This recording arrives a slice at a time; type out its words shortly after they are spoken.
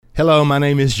Hello, my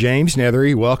name is James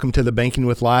Nethery. Welcome to the Banking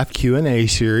with Life Q&A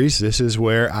series. This is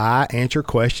where I answer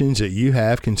questions that you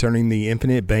have concerning the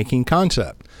infinite banking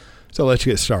concept. So let's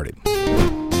get started.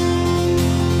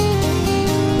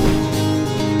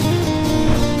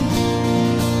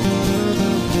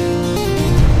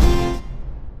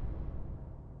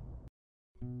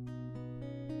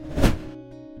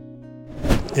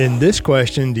 In this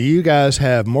question, do you guys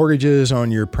have mortgages on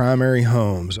your primary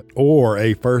homes or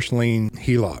a first lien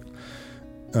HELOC?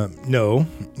 No,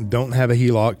 don't have a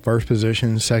HELOC, first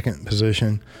position, second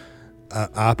position.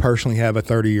 I personally have a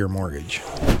 30-year mortgage.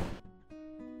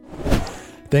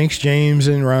 Thanks, James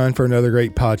and Ron, for another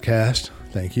great podcast.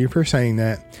 Thank you for saying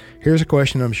that. Here's a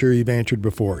question I'm sure you've answered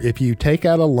before. If you take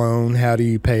out a loan, how do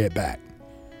you pay it back?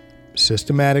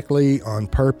 Systematically, on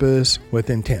purpose, with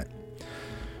intent.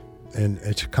 And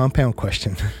it's a compound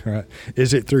question, right?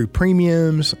 Is it through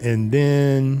premiums, and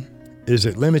then is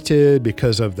it limited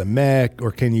because of the MEC,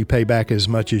 or can you pay back as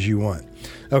much as you want?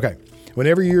 Okay,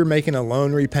 whenever you're making a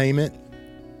loan repayment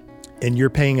and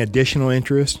you're paying additional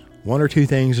interest, one or two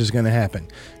things is going to happen.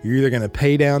 You're either going to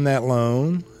pay down that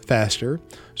loan faster.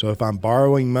 So if I'm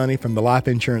borrowing money from the life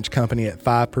insurance company at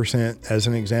 5% as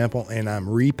an example, and I'm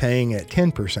repaying at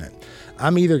 10%,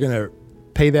 I'm either going to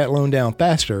pay that loan down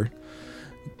faster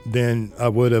than I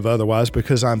would have otherwise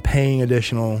because I'm paying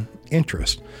additional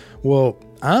interest. Well,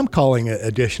 I'm calling it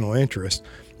additional interest.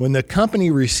 When the company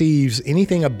receives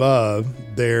anything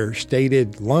above their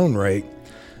stated loan rate,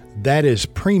 that is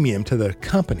premium to the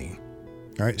company.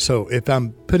 All right. So if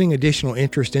I'm putting additional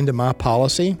interest into my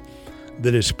policy,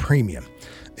 that is premium.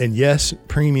 And yes,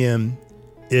 premium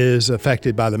is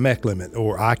affected by the MEC limit,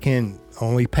 or I can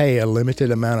only pay a limited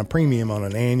amount of premium on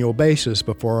an annual basis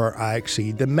before I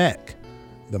exceed the MEC,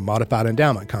 the modified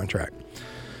endowment contract.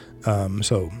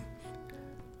 So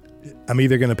I'm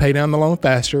either going to pay down the loan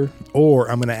faster, or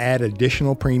I'm going to add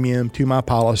additional premium to my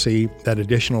policy. That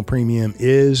additional premium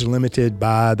is limited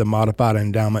by the modified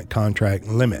endowment contract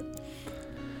limit.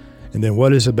 And then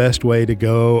what is the best way to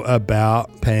go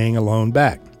about paying a loan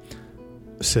back?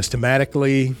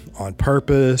 Systematically, on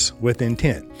purpose, with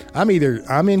intent. I'm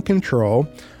in control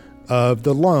of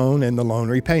the loan and the loan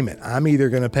repayment. I'm either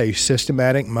going to pay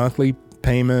systematic monthly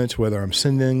payments, whether I'm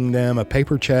sending them a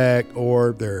paper check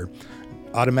or they're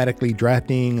automatically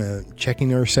drafting, checking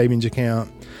their savings account,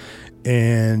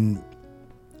 and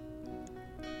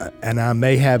I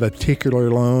may have a particular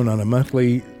loan on a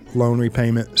monthly loan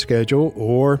repayment schedule,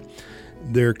 or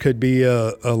there could be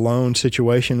a loan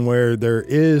situation where there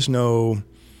is no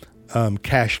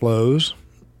cash flows,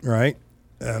 right?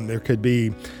 There could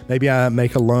be, maybe I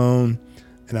make a loan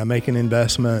and I make an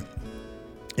investment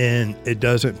and it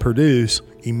doesn't produce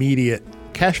immediate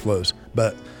cash flows,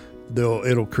 but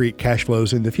it'll create cash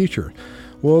flows in the future.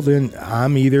 Well, then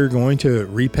I'm either going to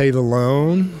repay the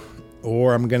loan,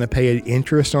 or I'm going to pay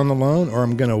interest on the loan, or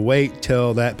I'm going to wait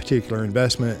till that particular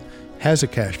investment has a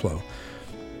cash flow.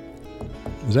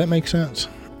 Does that make sense?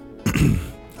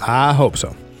 I hope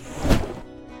so.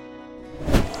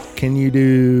 Can you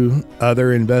do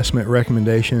other investment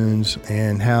recommendations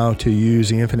and how to use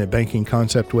the infinite banking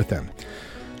concept with them?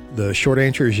 The short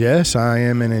answer is yes. I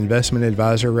am an investment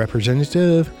advisor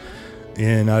representative,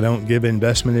 and I don't give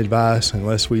investment advice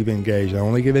unless we've engaged. I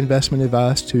only give investment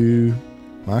advice to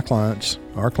my clients,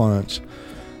 our clients.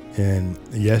 And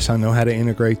yes, I know how to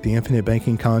integrate the infinite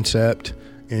banking concept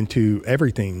into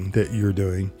everything that you're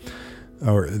doing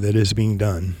or that is being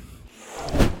done.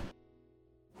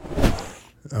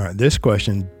 All right, this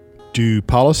question: do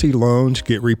policy loans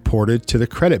get reported to the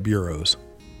credit bureaus?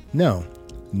 No,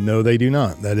 they do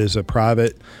not. That is a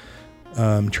private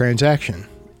transaction,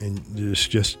 and it's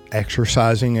just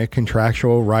exercising a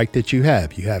contractual right that you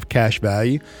have. You have cash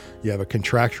value. You have a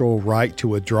contractual right to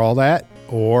withdraw that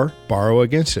or borrow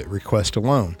against it, request a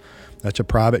loan. That's a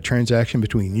private transaction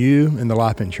between you and the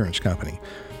life insurance company.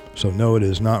 So no, it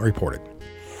is not reported.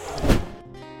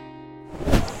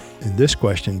 In this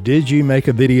question, did you make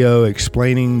a video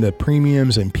explaining the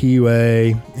premiums and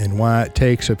PUA and why it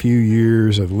takes a few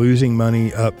years of losing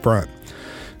money up front?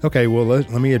 Okay, well,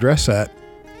 let me address that.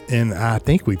 And I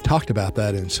think we've talked about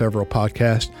that in several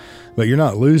podcasts, but you're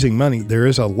not losing money. There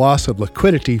is a loss of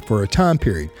liquidity for a time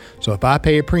period. So if I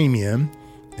pay a premium,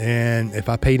 and if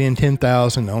I paid in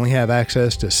 $10,000, I only have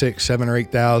access to $6,000, $7,000,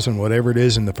 or $8,000, whatever it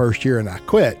is in the first year, and I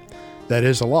quit, that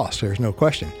is a loss. There's no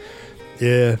question.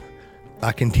 If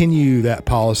I continue that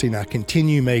policy and I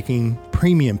continue making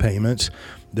premium payments,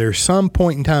 there's some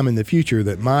point in time in the future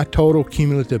that my total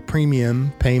cumulative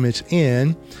premium payments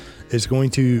in is going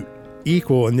to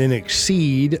equal and then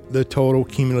exceed the total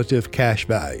cumulative cash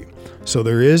value. So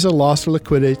there is a loss of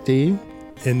liquidity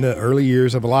in the early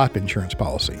years of a life insurance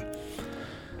policy.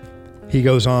 He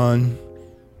goes on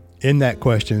in that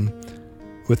question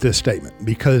with this statement,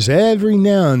 because every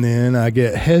now and then I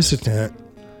get hesitant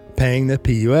paying the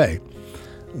PUA.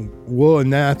 Well,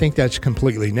 and I think that's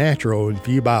completely natural. If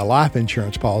you buy a life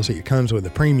insurance policy, it comes with a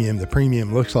premium. The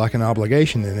premium looks like an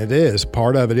obligation, and it is.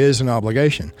 Part of it is an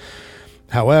obligation.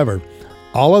 However,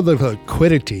 all of the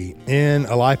liquidity in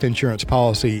a life insurance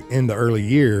policy in the early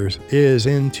years is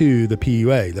into the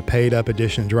PUA, the paid up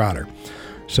additions rider.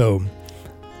 So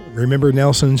remember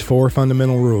Nelson's 4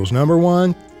 fundamental rules. Number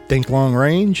 1, think long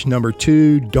range. Number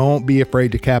 2, don't be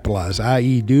afraid to capitalize,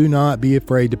 i.e. do not be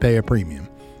afraid to pay a premium.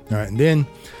 All right, and then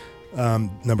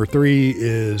number 3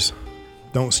 is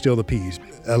don't steal the peas.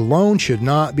 A loan should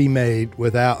not be made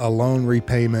without a loan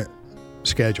repayment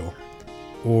schedule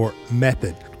or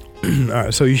method. All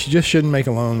right, so you shouldn't make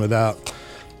a loan without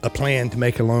a plan to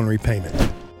make a loan repayment.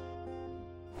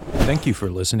 Thank you for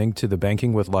listening to the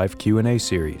Banking with Life Q&A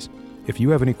series. If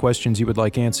you have any questions you would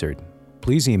like answered,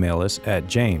 please email us at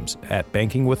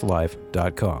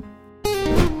james@bankingwithlife.com.